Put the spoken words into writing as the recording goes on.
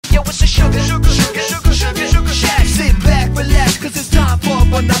Yo, it's a Sugarshack. Sit back, relax, cause it's time for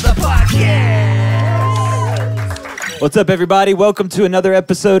another podcast. What's up, everybody? Welcome to another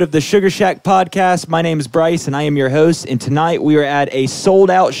episode of the Sugarshack podcast. My name is Bryce, and I am your host. And tonight we are at a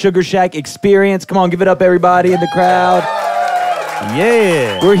sold-out Sugarshack experience. Come on, give it up, everybody in the crowd.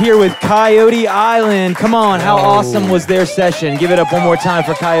 Yeah. We're here with Coyote Island. Come on, how awesome was their session? Give it up one more time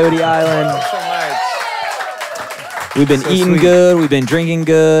for Coyote Island. Thank you so much. We've been eating good. We've been drinking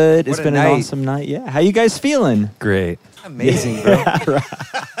good. It's been an awesome night. Yeah. How you guys feeling? Great. Amazing, bro.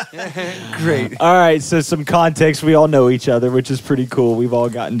 Great. All right, so some context. We all know each other, which is pretty cool. We've all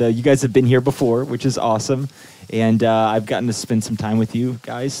gotten to, you guys have been here before, which is awesome. And I've gotten to spend some time with you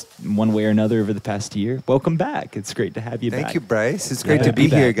guys one way or another over the past year. Welcome back. It's great to have you back. Thank you, Bryce. It's great to be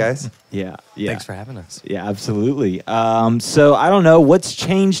here, guys. Yeah. Thanks for having us. Yeah, absolutely. So I don't know, what's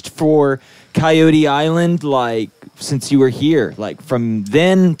changed for Coyote Island, like, since you were here? Like, from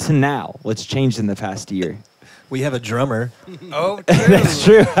then to now, what's changed in the past year? We have a drummer. Oh, That's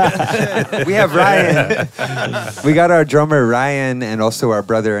true. we have Ryan. We got our drummer, Ryan, and also our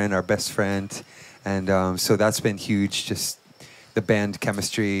brother and our best friend. And so that's been huge. Just the band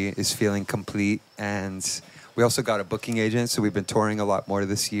chemistry is feeling complete. And we also got a booking agent, so we've been touring a lot more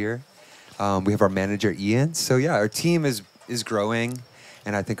this year. We have our manager, Ian. So yeah, our team is growing,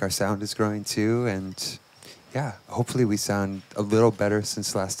 and I think our sound is growing too. And yeah, hopefully we sound a little better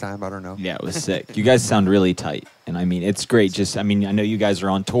since last time. I don't know. Yeah, it was sick. You guys sound really tight. And I mean, it's great. I know you guys are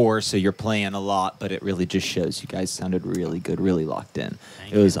on tour, so you're playing a lot, but it really just shows you guys sounded really good, really locked in.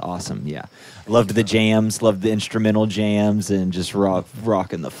 It was awesome, yeah. Loved the jams, loved the instrumental jams, and just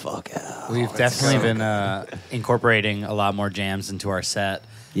rocking the fuck out. We've definitely been incorporating a lot more jams into our set.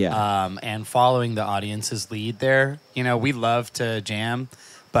 Yeah. And following the audience's lead there. You know, we love to jam,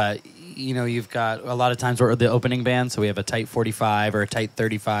 but you know, you've got a lot of times we're the opening band, so we have a tight 45 or a tight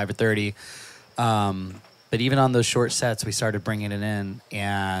 35 or 30. But even on those short sets, we started bringing it in,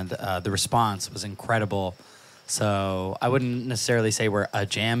 and the response was incredible. So I wouldn't necessarily say we're a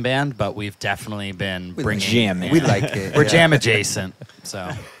jam band, but we've definitely been bringing jamming. We like it. We're jam adjacent.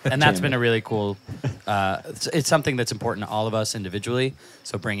 So, and that's been a really cool. It's something that's important to all of us individually.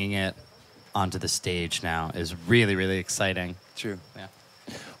 So bringing it onto the stage now is really, really exciting. True. Yeah.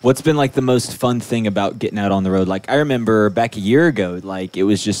 What's been like the most fun thing about getting out on the road? Like I remember back a year ago, like it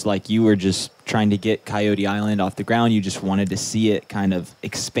was just like you were just trying to get Coyote Island off the ground. You just wanted to see it kind of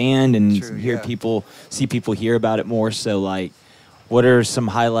expand and see people hear about it more. So like, what are some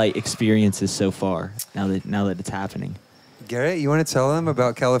highlight experiences so far now that it's happening? Garrett, you want to tell them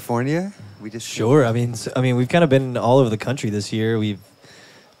about California? We just Sure. I mean, we've kind of been all over the country this year. We've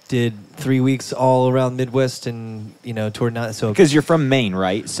did 3 weeks all around Midwest and, toured not so. Because you're from Maine,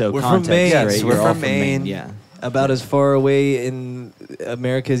 right? So we're from Maine. Right? Yes, You're we're all from Maine. Yeah. About as far away in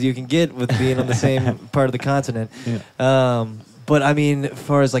America as you can get with being on the same part of the continent. Yeah. But I mean, as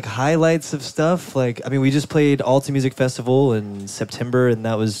far as like highlights of stuff, we just played Alta Music Festival in September, and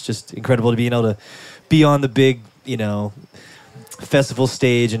that was just incredible to be able to be on the big, festival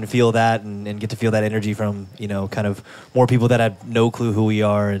stage and feel that and get to feel that energy from, kind of more people that have no clue who we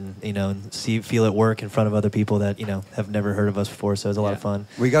are and, feel it work in front of other people that, have never heard of us before. So it was a lot of fun.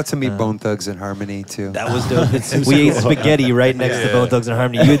 We got to meet Bone Thugs and Harmony too. That was dope. We ate spaghetti right next to Bone Thugs and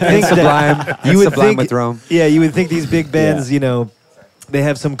Harmony. You would think Sublime. Sublime with Rome. Yeah, you would think these big bands, they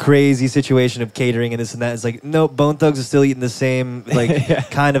have some crazy situation of catering and this and that. It's like, no, Bone Thugs are still eating the same,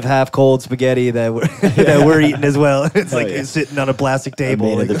 kind of half-cold spaghetti that we're eating as well. It's it's sitting on a plastic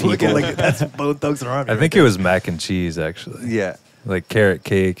table. Looking like that's Bone Thugs and Harmony. I think it was mac and cheese, actually. Yeah. Like carrot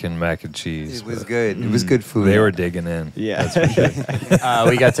cake and mac and cheese. It was good. It was good food. They were digging in. Yeah. That's for sure.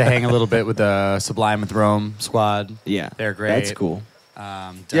 We got to hang a little bit with the Sublime with Rome squad. Yeah. They're great. That's cool.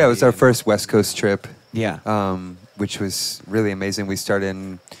 Yeah, it was our first West Coast trip. Yeah. Which was really amazing. We started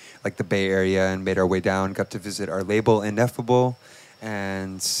in the Bay Area and made our way down, got to visit our label Ineffable.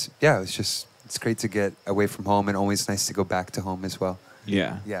 And yeah, it's great to get away from home and always nice to go back to home as well.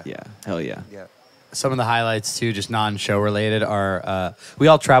 Yeah. Yeah. Yeah. Hell yeah. Yeah. Some of the highlights too, just non-show related, are we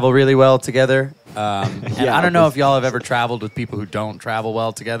all travel really well together. And I don't know if y'all have ever traveled with people who don't travel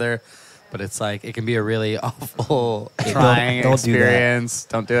well together, but it's like it can be a really awful, trying experience.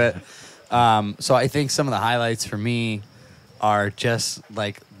 Don't do it. So I think some of the highlights for me are just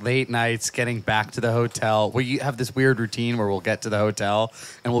like late nights getting back to the hotel. We have this weird routine where we'll get to the hotel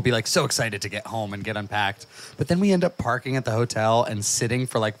and we'll be like so excited to get home and get unpacked. But then we end up parking at the hotel and sitting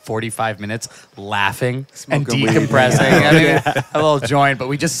for like 45 minutes laughing and decompressing. I mean, a little joint, but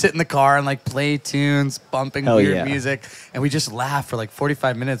we just sit in the car and like play tunes, bumping weird music. And we just laugh for like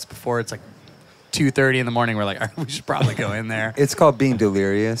 45 minutes before it's like 2:30 in the morning. We're like, all right, we should probably go in there. It's called being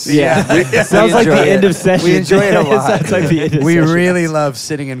delirious. Yeah. It sounds like enjoy the end it. of session. We enjoy it a lot. Sounds like the end of We session. really love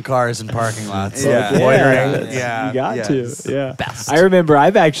sitting in cars and parking lots. Yeah. Loitering. Yeah. You got Yes. to. Yeah. Best. I remember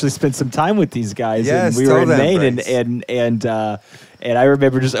I've actually spent some time with these guys, Yes, and we were tell in them, Maine, Bryce. and I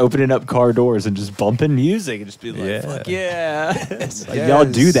remember just opening up car doors and just bumping music and just being like, Yeah. "Fuck yeah!" It's like, y'all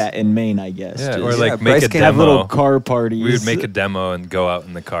do Yes. that in Maine, I guess. Yeah, Just or Yeah, like Bryce make a can have little demo. car parties. We would make a demo and go out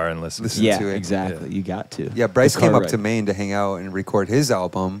in the car and listen. Listen Yeah, to it. exactly. You got to. Yeah, Bryce The car came up ride. to Maine to hang out and record his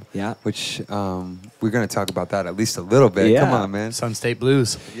album. Yeah. Which we're going to talk about that at least a little bit. Yeah. Come on, man. Sun State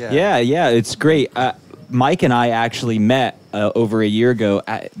Blues. Yeah, it's great. Mike and I actually met over a year ago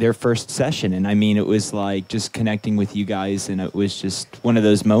at their first session, and I mean, it was like just connecting with you guys, and it was just one of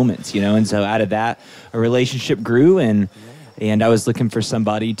those moments, you know. And so out of that, a relationship grew, and I was looking for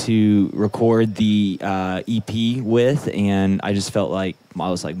somebody to record the EP with, and I just felt like I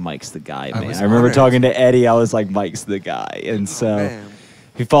was like, Mike's the guy, man. was I remember honored. talking to Eddie. I was like, Mike's the guy, and so. Man.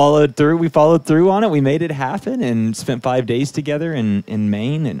 We followed through on it. We made it happen and spent 5 days together in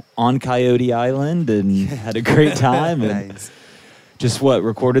Maine and on Coyote Island and had a great time and Nice. just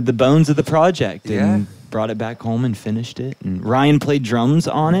recorded the bones of the project Yeah. and brought it back home and finished it. And Ryan played drums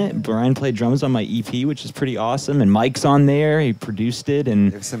on it. Ryan played drums on my EP, which is pretty awesome. And Mike's on there. He produced it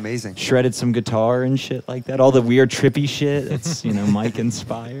and It was amazing. shredded some guitar and shit like that. All the weird trippy shit that's, Mike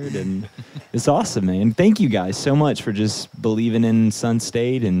inspired, and it's awesome, man. Thank you guys so much for just believing in Sun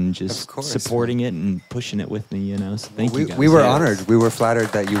State and just Of course, supporting it and pushing it with me, So thank you guys. We were Yeah. honored. We were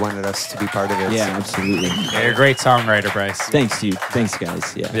flattered that you wanted us to be part of it. Yeah, absolutely. Yeah, you're a great songwriter, Bryce. Thanks, dude. Thanks,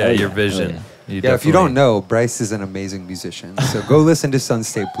 guys. Yeah. Yeah, Hell your yeah. vision. Hell Yeah, if you don't know, Bryce is an amazing musician. So go listen to Sun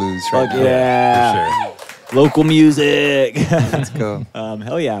State Blues right Fuck now. yeah. For sure. Local music. Let's go.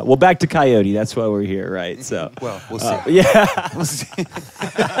 Hell yeah. Well, back to Coyote. That's why we're here, right? So. Well, we'll see. Yeah. We'll see.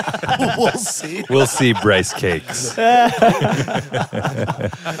 We'll see. We'll see Bryce cakes.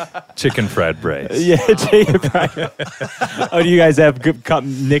 Chicken fried Bryce. Yeah, Jacob Pryor. Oh, do you guys have good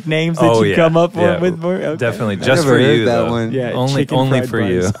nicknames that you come up with? More? Okay. Definitely, I just never for heard you. that though. one. Yeah, only chicken only fried for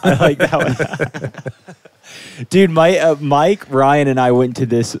you. Bryce. I like that one. Dude, Mike, Ryan, and I went to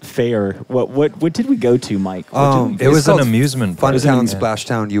this fair. What did we go to, Mike? What did we It It's was an called amusement park. Funtown, Yeah.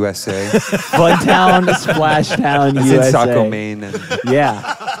 Splashtown, USA. Funtown, Splashtown, It's USA. in Saco, Maine. And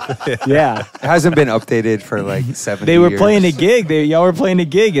it Yeah. hasn't been updated for like 70 They were years. playing a gig. Y'all were playing a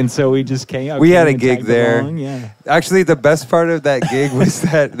gig, and so we just came out. We had a and gig tagged there. along, Yeah. Actually, the best part of that gig was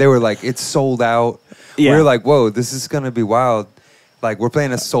that they were like, it's sold out. Yeah. We were like, whoa, this is going to be wild. Like, we're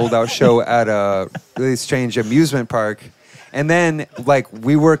playing a sold out show at a really strange amusement park. And then, like,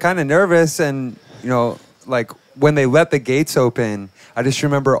 we were kind of nervous. And, like, when they let the gates open, I just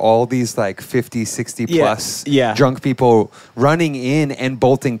remember all these, like, 50, 60 plus drunk people running in and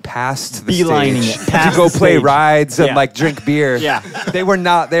bolting past the Beelining stage it, past to go the play stage. rides and, Yeah. like, drink beer. Yeah. They were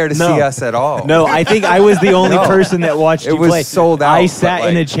not there to No. see us at all. No, I think I was the only No. person that watched It you was play. sold out, I but, sat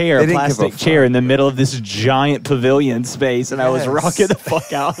in a like, chair, they a didn't give a plastic chair, fuck. in the middle of this giant pavilion space, and I was Yes. rocking the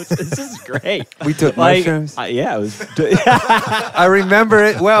fuck out. This is great. We took Like, mushrooms. Yeah, it was. I remember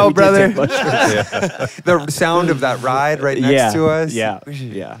it well, We did brother. take mushrooms. The sound of that ride right next to us. Yeah,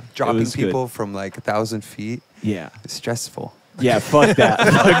 yeah. It Dropping was good. people from like 1,000 feet. Yeah, It's stressful. yeah. Fuck that.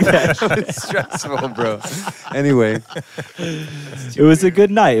 Fuck that. It's stressful, bro. Anyway, It was a good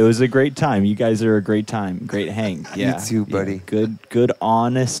night. It was a great time. You guys are a great time. Great hang. Yeah. too, buddy. Yeah. Good,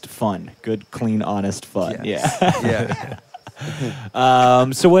 honest fun. Good, clean, honest fun. yes. Yeah.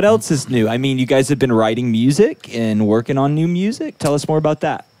 Yeah. So what else is new? I mean, you guys have been writing music and working on new music. Tell us more about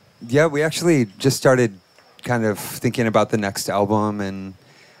that. Yeah, we actually just started kind of thinking about the next album, and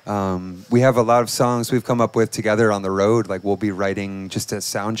we have a lot of songs we've come up with together on the road. Like, we'll be writing just a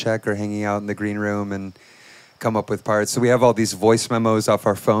sound check or hanging out in the green room and come up with parts. So we have all these voice memos off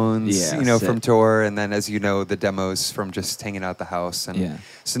our phones, Yeah, sick. from tour, and then, as you know, the demos from just hanging out at the house. And Yeah.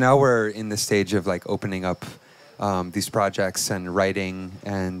 so now we're in the stage of like opening up these projects and writing,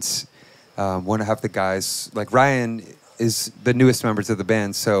 and want to have the guys like Ryan is the newest members of the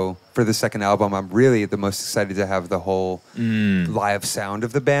band. So for the second album, I'm really the most excited to have the whole live sound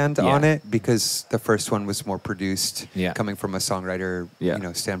of the band Yeah. on it, because the first one was more produced, Yeah. coming from a songwriter, Yeah.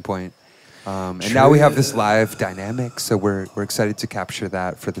 standpoint. And now we have this live dynamic, so we're excited to capture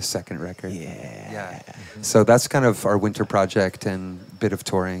that for the second record. Yeah. So that's kind of our winter project and bit of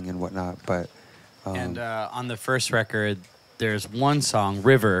touring and whatnot. But And on the first record, there's one song,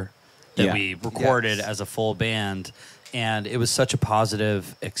 River, that Yeah. we recorded Yes. as a full band. and it was such a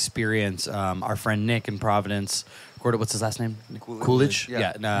positive experience. Our friend Nick in Providence recorded. What's his last name? Nick Coolidge.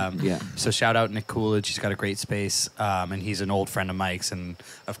 Yeah. Yeah. So shout out Nick Coolidge. He's got a great space, and he's an old friend of Mike's, and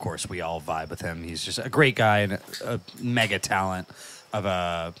of course we all vibe with him. He's just a great guy and a mega talent of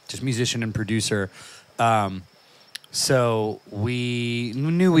a just musician and producer. So we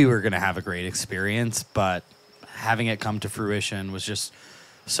knew we were going to have a great experience, but having it come to fruition was just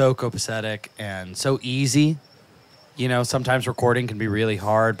so copacetic and so easy. You know, sometimes recording can be really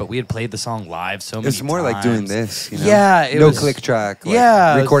hard, but we had played the song live so many times. It's more like doing this, you know? Yeah, it no was- click track. Like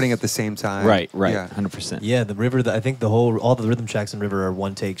Yeah. recording at the same time. Right, Yeah. 100%. Yeah, the River. I think all the rhythm tracks in River are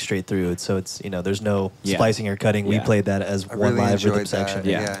one take straight through. So it's there's no Yeah. splicing or cutting. We Yeah. played that as I one really live enjoyed rhythm that. section.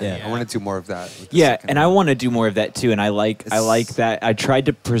 Yeah. Yeah. I want to do more of that. with the Yeah, second and I one. want to do more of that too. And I like that. I tried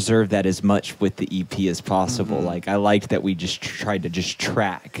to preserve that as much with the EP as possible. Like I liked that we just tried to just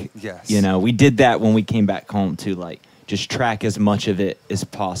track. Yes. You know, we did that when we came back home too. Like just track as much of it as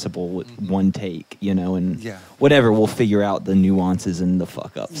possible with one take. You know, and Yeah. whatever, we'll figure out the nuances and the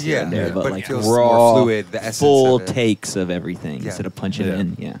fuck ups here Yeah, and there. yeah. But, But it like feels more raw, fluid, the essence full of it. takes of everything Yeah. instead of punching Yeah. it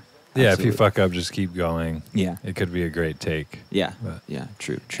in. Yeah. Yeah, if you Absolutely. fuck up, just keep going. Yeah. It could be a great take. Yeah. But- Yeah.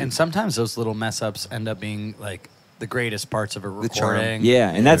 True. And sometimes those little mess ups end up being like the greatest parts of a The charm. recording.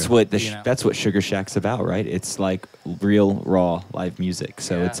 Yeah, and that's what You know. that's what Sugarshack's about, right? It's like real, raw live music.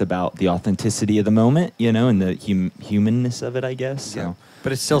 So Yeah. it's about the authenticity of the moment, you know, and the humanness of it, I guess. So. Yeah.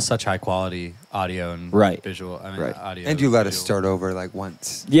 But it's still such high quality audio and Right. visual. I mean, Right. audio. And you let us visual. start over like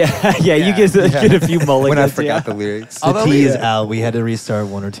once. Yeah, yeah, you get a few mulligans. when I forgot yeah. the lyrics. The Although T we- is out. We had to restart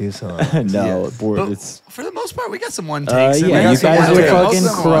one or two songs. No, Yeah. boy, But it's. for the most part, we got some one takes. and we Yeah, got you some guys one are takes. fucking Most of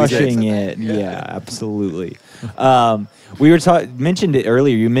them are one takes. crushing it. Yeah, absolutely. We were mentioned it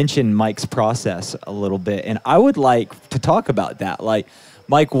earlier. You mentioned Mike's process a little bit, and I would like to talk about that. Like,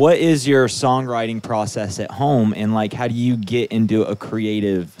 Mike, what is your songwriting process at home, and like, how do you get into a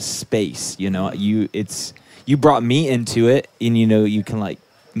creative space? You know, you brought me into it, and you can like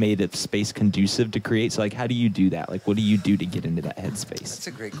made a space conducive to create. So like, how do you do that? Like, what do you do to get into that headspace? That's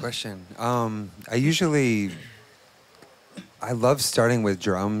a great question. I love starting with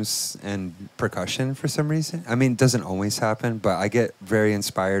drums and percussion for some reason. I mean, it doesn't always happen, but I get very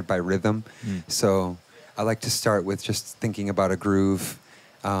inspired by rhythm. So I like to start with just thinking about a groove,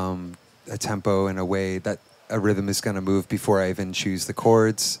 a tempo, in a way that a rhythm is going to move before I even choose the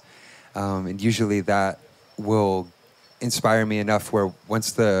chords. And usually that will inspire me enough where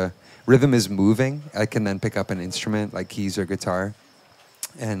once the rhythm is moving, I can then pick up an instrument like keys or guitar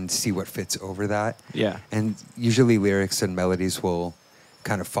and see what fits over that. Yeah. And usually lyrics and melodies will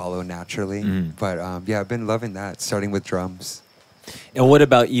kind of follow naturally. But yeah, I've been loving that, starting with drums. And what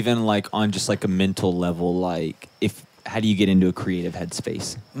about even like on just like a mental level? Like, how do you get into a creative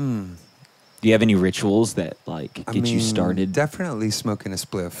headspace? Do you have any rituals that like get you started? Definitely smoking a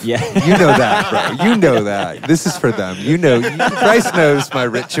spliff. Yeah. You know that, bro. You know that. This is for them. You know, Bryce knows my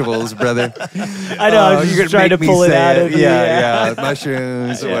rituals, brother. I know. I was you just could trying to make me pull it say out of you. Yeah.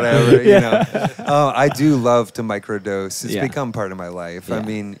 Mushrooms, whatever, you know. I do love to microdose. It's Yeah. become part of my life. I Yeah.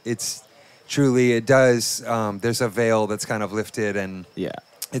 mean, it's truly, it does. There's a veil that's kind of lifted, and Yeah.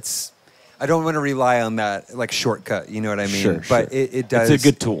 I don't want to rely on that like shortcut, you know what I mean? Sure, But sure. it does. It's a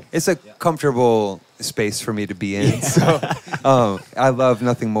good tool. It's a comfortable space for me to be in. So I love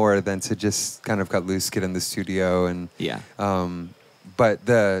nothing more than to just kind of cut loose, get in the studio, and Yeah. but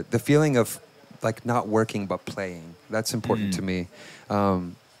the feeling of like not working but playing, that's important to me.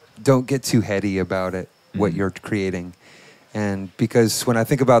 Don't get too heady about it, what you're creating. And because when I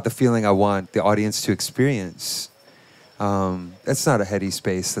think about the feeling I want the audience to experience, that's not a heady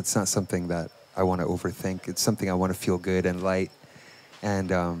space. That's not something that I want to overthink. It's something I want to feel good and light.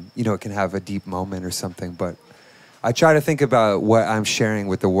 And, it can have a deep moment or something. But I try to think about what I'm sharing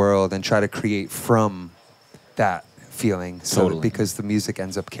with the world and try to create from that feeling. So Totally. because the music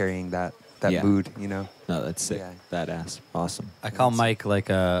ends up carrying that Yeah. mood, you know? No, that's sick. Yeah. Badass. Awesome. I call Mike like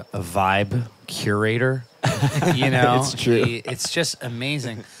a vibe curator. You know, It's true. It's just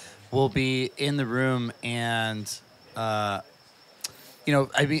amazing. We'll be in the room and, I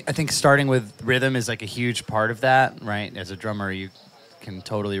think starting with rhythm is like a huge part of that, right? As a drummer, you can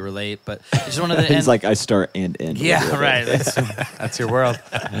totally relate. But it's just one of the. He's like, I start and end. with yeah, it. right. That's your world.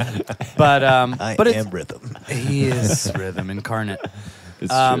 But I but am it's, rhythm. he is rhythm incarnate.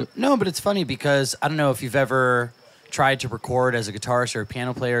 It's true. No, but it's funny because I don't know if you've ever tried to record as a guitarist or a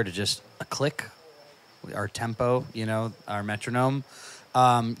piano player to just a click, our tempo, our metronome.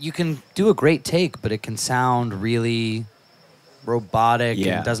 You can do a great take, but it can sound really robotic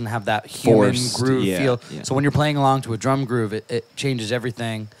Yeah. and doesn't have that human Forced, groove yeah, feel. yeah. So when you're playing along to a drum groove, it changes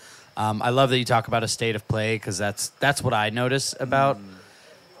everything. I love that you talk about a state of play because that's what I notice about.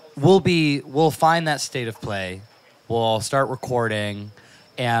 We'll find that state of play. We'll start recording,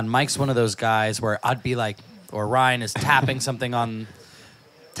 and Mike's one of those guys where I'd be like, or Ryan is tapping something on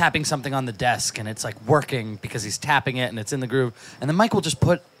the desk, and it's like working because he's tapping it and it's in the groove. And then Mike will just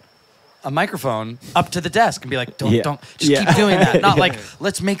put a microphone up to the desk and be like, don't, just keep doing that. Not like,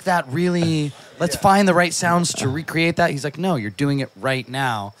 let's make that really, let's find the right sounds to recreate that. He's like, no, you're doing it right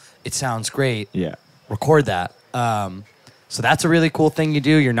now. It sounds great. Yeah. Record that. So that's a really cool thing you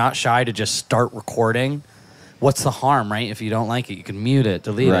do. You're not shy to just start recording. What's the harm, right? If you don't like it, you can mute it,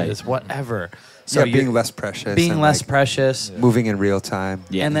 delete it, it's whatever. So being less precious. Being and less like precious. moving in real time.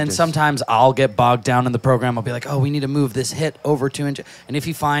 Yeah. And then sometimes I'll get bogged down in the program. I'll be like, oh, we need to move this hit over 2 inches. And if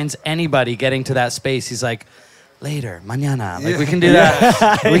he finds anybody getting to that space, he's like, later, mañana. Like, we can do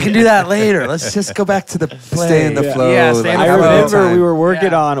that. We can do that later. Let's just go back to the play. Stay in the flow. Yeah, stay in the I flow. remember we were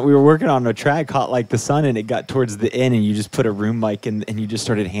working on a track, Hot Like the Sun, and it got towards the end, and you just put a room mic in, and you just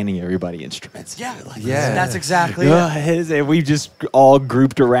started handing everybody instruments. Yeah, Yeah. that's exactly it. And we just all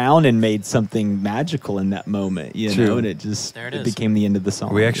grouped around and made something magical in that moment, you know, and it just There it is. became the end of the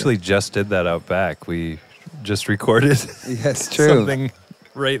song. We actually just did that out back. We just recorded Yes, true. something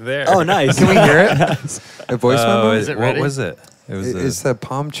right there. Oh, nice. Can we hear it? A voice memo? Is it what ready? was it? It was It's the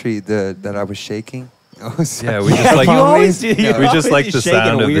palm tree that I was shaking. Oh, sorry. yeah. We just like You always do. You we just always like the shake in a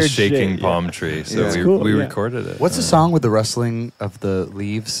sound of the weird shaking shake, palm tree. So Yeah. It's we cool, we yeah. recorded it. What's the song with the rustling of the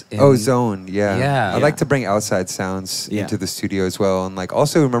leaves? Oh, zone, yeah. Yeah. I like to bring outside sounds Yeah. into the studio as well. And like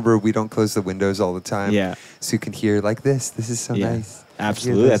also remember we don't close the windows all the time. Yeah. So you can hear like this. This is so Yeah. nice.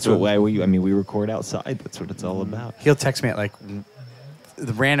 Absolutely. Yeah, That's what what- we record outside. That's what it's all about. He'll text me at like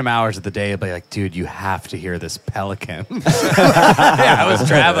the random hours of the day. He'll be like, dude, you have to hear this pelican. Yeah, I was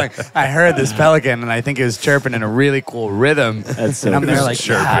traveling. I heard this pelican, and I think it was chirping in a really cool rhythm. That's so and I'm there cool. like,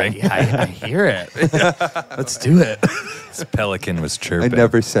 Chirping. yeah, I hear it. Let's do it. This pelican was I chirping.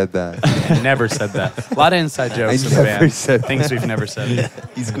 never said that. I never said that. A lot of inside jokes I in the never band. said Things we've never said.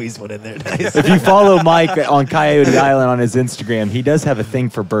 He squeezed one in there. Nice. If you follow Mike on Coyote Island on his Instagram, he does have a thing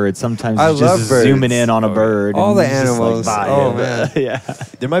for birds. Sometimes I he's love just birds. zooming in on a bird. All and the he's just, like, animals. vibing. Oh, man. Yeah.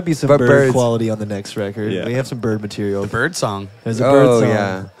 There might be some But bird birds- quality on the next record. Yeah. We have some bird material. Bird song. There's a bird Oh song.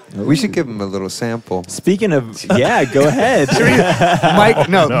 yeah. We should give him a little sample. Speaking of, yeah, go ahead. Mike,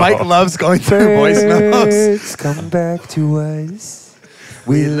 Mike loves going through voice memos. Birds, come back to us.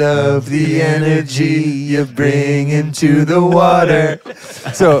 We love the energy you bring into the water.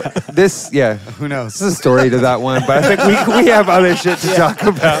 So this, yeah, Who knows? this is a story to that one, but I think we have other shit to talk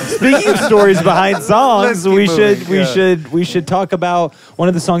about. Speaking of stories behind songs, Let's keep we moving, should talk about one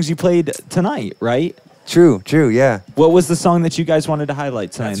of the songs you played tonight, right? True, yeah. What was the song that you guys wanted to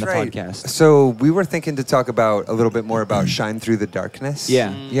highlight tonight in the right. podcast? So we were thinking to talk about a little bit more about "Shine Through the Darkness."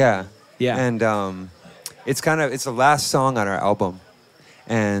 Yeah. yeah, Yeah. And it's the last song on our album,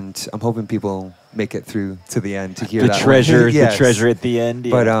 and I'm hoping people make it through to the end to hear The that one. treasure, Yes. the treasure at the end.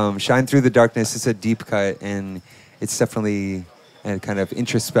 Yeah. But "Shine Through the Darkness" is a deep cut, and it's definitely a kind of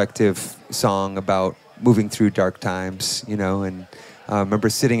introspective song about moving through dark times, you know. And I remember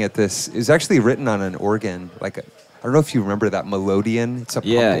sitting at this. It was actually written on an organ, I don't know if you remember that melodeon. It's a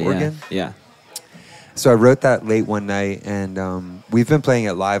pump organ. Yeah. So I wrote that late one night, and we've been playing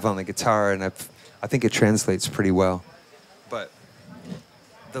it live on the guitar, and I think it translates pretty well. But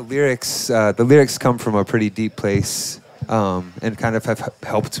the lyrics come from a pretty deep place, and kind of have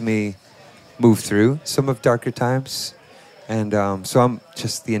helped me move through some of darker times. And so I'm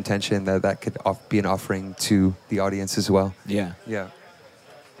just the intention that could be an offering to the audience as well. Yeah. Yeah.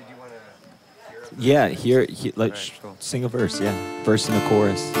 Yeah, here let's Alright, cool. sing a verse, yeah. Verse and a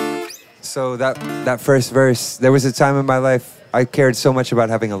chorus. So that first verse, there was a time in my life I cared so much about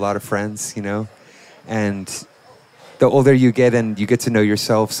having a lot of friends, you know, and the older you get and you get to know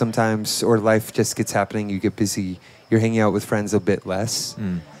yourself sometimes, or life just gets happening, you get busy, you're hanging out with friends a bit less,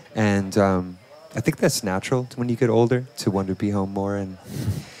 and I think that's natural when you get older to want to be home more and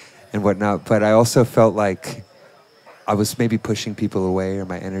whatnot. But I also felt like I was maybe pushing people away, or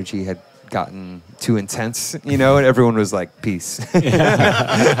my energy had gotten too intense, you know, and everyone was like, peace.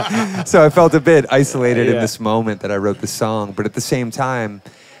 So I felt a bit isolated in this moment that I wrote the song. But at the same time,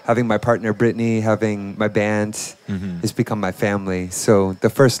 having my partner Brittany, having my band has become my family. So the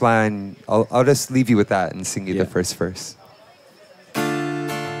first line, I'll just leave you with that and sing you the first verse.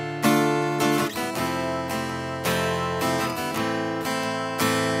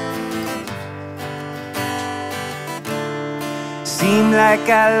 Seemed like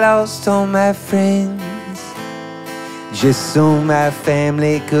I lost all my friends, just so my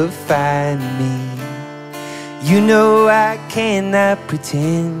family could find me. You know I cannot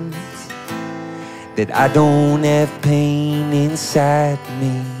pretend that I don't have pain inside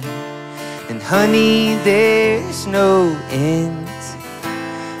me. And honey, there's no end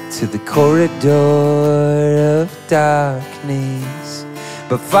to the corridor of darkness.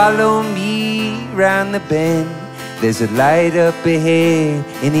 But follow me round the bend. There's a light up ahead,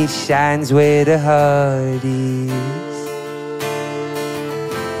 and it shines where the heart is.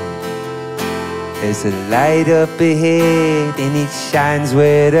 There's a light up ahead, and it shines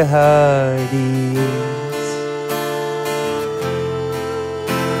where the heart is.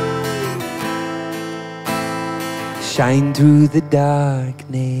 Shine through the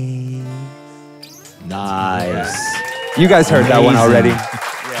darkness. Nice. You guys heard that one already.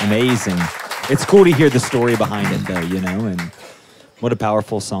 Amazing. It's cool to hear the story behind it, though, you know, and what a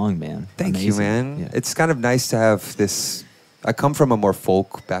powerful song, man. Thank you, Amazing. man. Yeah. It's kind of nice to have this. I come from a more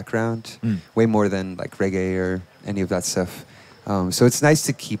folk background, way more than like reggae or any of that stuff. So it's nice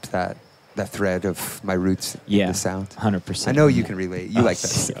to keep that thread of my roots in the sound. 100%. I know you can relate. You like that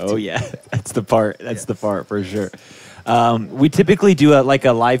stuff Oh, too. yeah. That's the part. That's the part for sure. We typically do a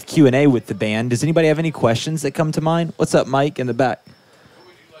live Q&A with the band. Does anybody have any questions that come to mind? What's up, Mike, in the back?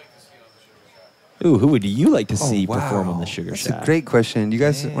 Ooh, who would you like to see perform on the Sugarshack? That's a great question. You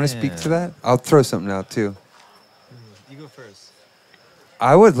guys want to speak to that? I'll throw something out too. You go first.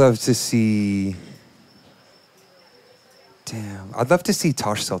 I would love to see. Damn, I'd love to see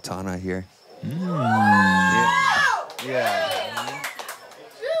Tosh Sultana here.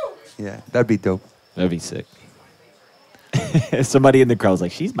 Yeah, that'd be dope. That'd be sick. Somebody in the crowd was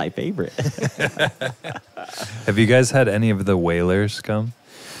like, she's my favorite. Have you guys had any of the Wailers come?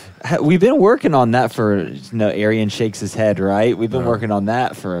 We've been working on that for, Arian shakes his head, right? We've been working on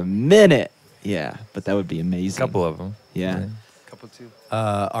that for a minute. Yeah, but that would be amazing. A couple of them. Yeah. Couple too.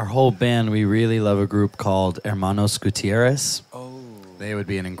 Our whole band, we really love a group called Hermanos Gutierrez. Oh, They would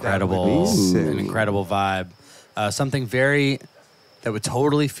be an be incredible, sick. vibe. Something that would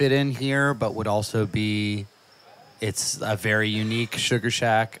totally fit in here, but would also be, it's a very unique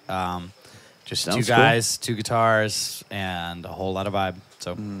Sugarshack. Just Sounds two guys, two guitars, and a whole lot of vibe.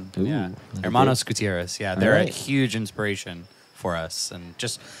 So, yeah. Ooh. Hermanos Gutierrez. Yeah, they're Alright. a huge inspiration for us. And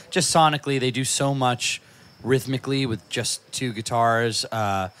just sonically, they do so much rhythmically with just two guitars.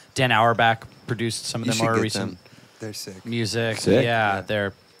 Dan Auerbach produced some of You them should more get recent them. They're sick. music. Sick. Yeah,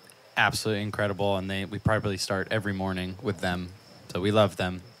 they're absolutely incredible, and we probably start every morning with them. So we love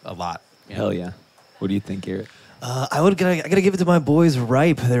them a lot. you know. Hell yeah. What do you think, Eric? I gotta give it to my boys,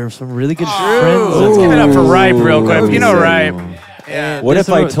 Ripe. They're some really good Ooh, friends. let's give it up for Ripe real quick. You know Sick. Ripe. Yeah. What There's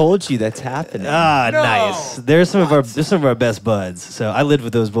if I some- told you that's happening? Nice. They're some of our best buds. So I lived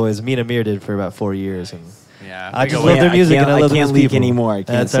with those boys. Me and Amir did for about 4 years, and Yeah. I big just ol' love their music, I and I love can't those leak people. anymore. I can't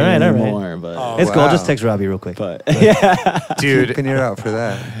That's say all right. anymore. But Oh, it's cool. I'll wow. just text Robbie real quick. yeah. Dude. Keeping it out for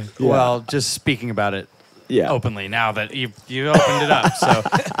that. Well, just speaking about it Yeah. openly now that you opened it up. So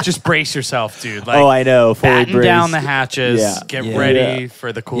just brace yourself, dude. Like, Oh, I know. Fully batten braced. down the hatches. Yeah. Get Yeah. ready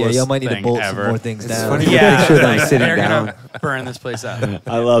for the Yeah, coolest y'all might need to thing bolt ever. some more things It's down. funny to Yeah, make sure that I'm like, sitting they're down. gonna burn this place up.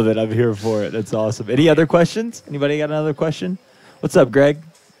 I love it. I'm here for it. That's awesome. Any other questions? Anybody got another question? What's up, Greg?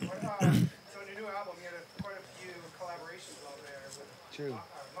 So in your new album, you had quite a few collaborations on there with True.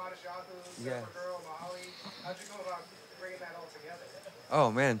 Modest Yahoo, Yeah. Surfer Girl, Molly. How'd you go about bringing that all together?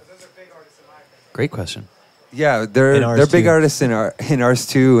 Oh man. Those are big artists in my opinion. Great question. Yeah, In they're ours big too. artists in ours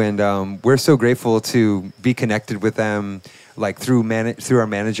too, and we're so grateful to be connected with them, like through our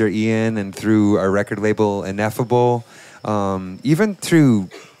manager Ian and through our record label Ineffable, even through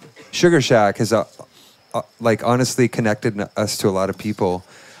Sugarshack has like honestly connected us to a lot of people.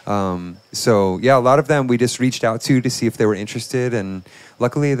 So yeah, a lot of them we just reached out to see if they were interested, and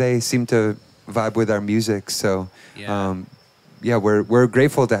luckily they seem to vibe with our music. So. Yeah. Yeah, we're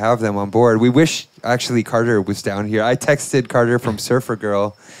grateful to have them on board. We wish actually Carter was down here. I texted Carter from Surfer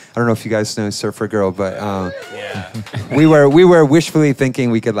Girl. I don't know if you guys know Surfer Girl, but we were wishfully thinking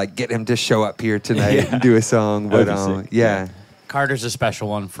we could like get him to show up here tonight and do a song. But That'd be sick. yeah, Carter's a special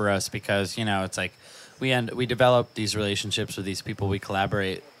one for us because it's like we develop these relationships with these people we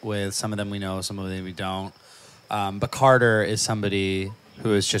collaborate with. Some of them we know, some of them we don't. But Carter is somebody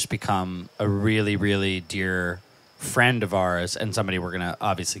who has just become a really, really dear friend of ours and somebody we're gonna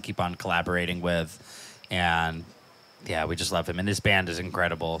obviously keep on collaborating with. And yeah, we just love him, and his band is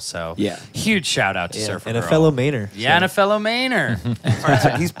incredible. So Yeah. huge shout out to Surfer and a Girl. fellow Mainer. Yeah, and a fellow Mainer.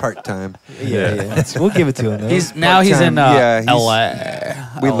 he's part time. Yeah. We'll give it to him. Though. He's in Yeah, he's-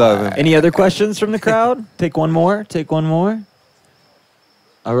 LA. We love him. Any other questions from the crowd? Take one more.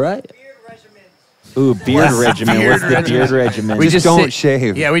 All right. Beard regimen. Ooh, beard regimen. Beard What's the beard regimen? We Just just don't sit-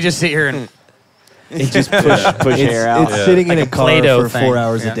 shave. Yeah, we just sit here and It just push hair out. It's sitting in Like a a car Play-Doh for thing. 4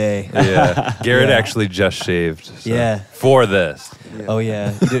 hours Yeah. a day. Yeah. Garrett Yeah. actually just shaved. so- Yeah. For this. Oh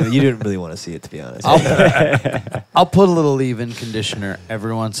yeah, you didn't really want to see it, to be honest. I'll put a little leave-in conditioner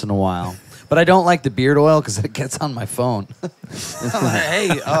every once in a while. But I don't like the beard oil because it gets on my phone. I'm like, hey,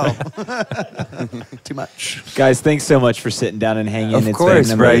 too much. Guys, thanks so much for sitting down and hanging. Of It's course,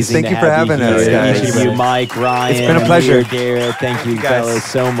 been Bryce. amazing Thank to you for have having us, here. guys. Each of you, Mike, Ryan, It's been a pleasure. Amir, Garrett. Thank you, guys. fellas,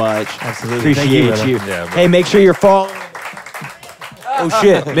 so much. Absolutely. Thank you, Appreciate brother. you. Yeah, bro. Hey, make sure you're following. Oh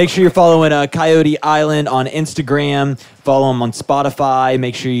shit! Make sure you're following Coyote Island on Instagram. Follow them on Spotify.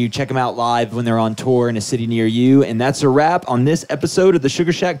 Make sure you check them out live when they're on tour in a city near you. And that's a wrap on this episode of the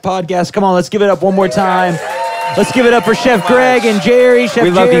Sugarshack podcast. Come on, let's give it up one more time. Let's give it up for Chef Greg and Jerry. Chef We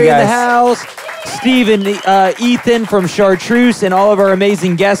love you Jerry in the guys. house. Steve and Ethan from Chartreuse and all of our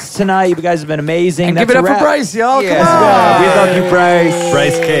amazing guests tonight. You guys have been amazing. And That's give it a up for wrap. Bryce, y'all. Yes, Come on. man. We love you, Bryce.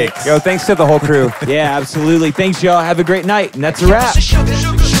 Bryce Cakes. Yo, thanks to the whole crew. Yeah, absolutely. Thanks, y'all. Have a great night. And that's a wrap. Sit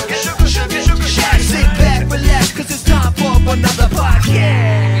back, relax, cause it's time for another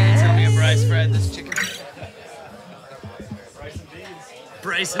podcast. Tell me a Bryce bread, this chicken.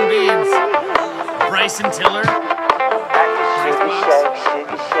 Bryce and beans. Bryce and Tiller. Sugarshack,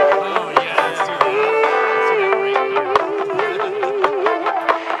 Sugarshack.